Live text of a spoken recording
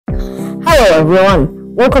Hello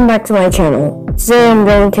everyone, welcome back to my channel. Today I'm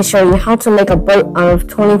going to show you how to make a boat out of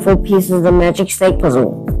 24 pieces of the Magic Snake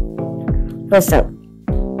Puzzle. First up,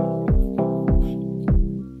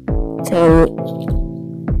 turn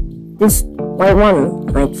this white one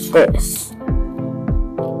like this.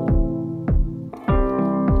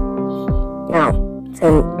 Now,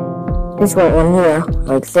 turn this white one here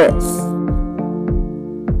like this.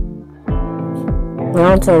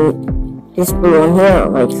 Now turn this blue one here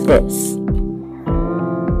like this.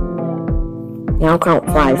 Now count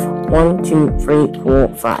 5. 1, 2, 3, 4,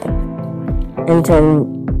 5. And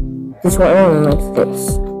turn this white one like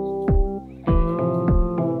this.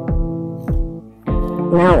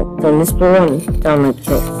 Now turn this blue one down like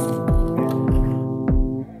this.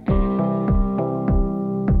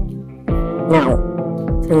 Now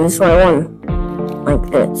turn this white one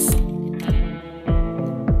like this.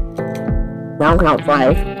 Now count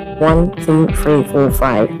 5. 1, 2, 3, 4,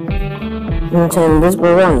 5. And turn this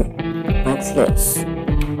blue one like this.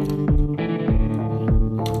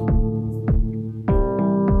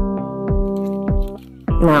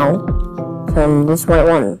 Now turn this white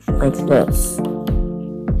one like this.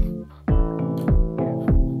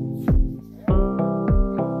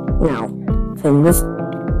 Now turn this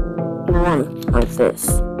blue one like this.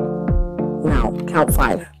 Now count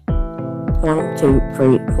 5. 1, 2,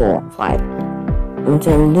 3, 4, 5. And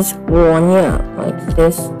turn this blue one here like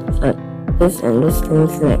this, this, and this to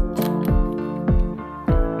connect.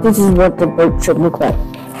 This is what the boat should look like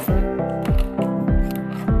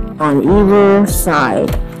on either side.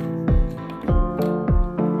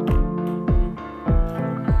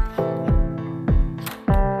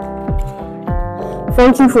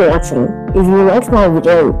 Thank you for watching. If you liked my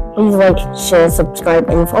video, please like, share, subscribe,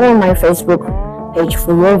 and follow my Facebook page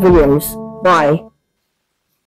for more videos. Bye.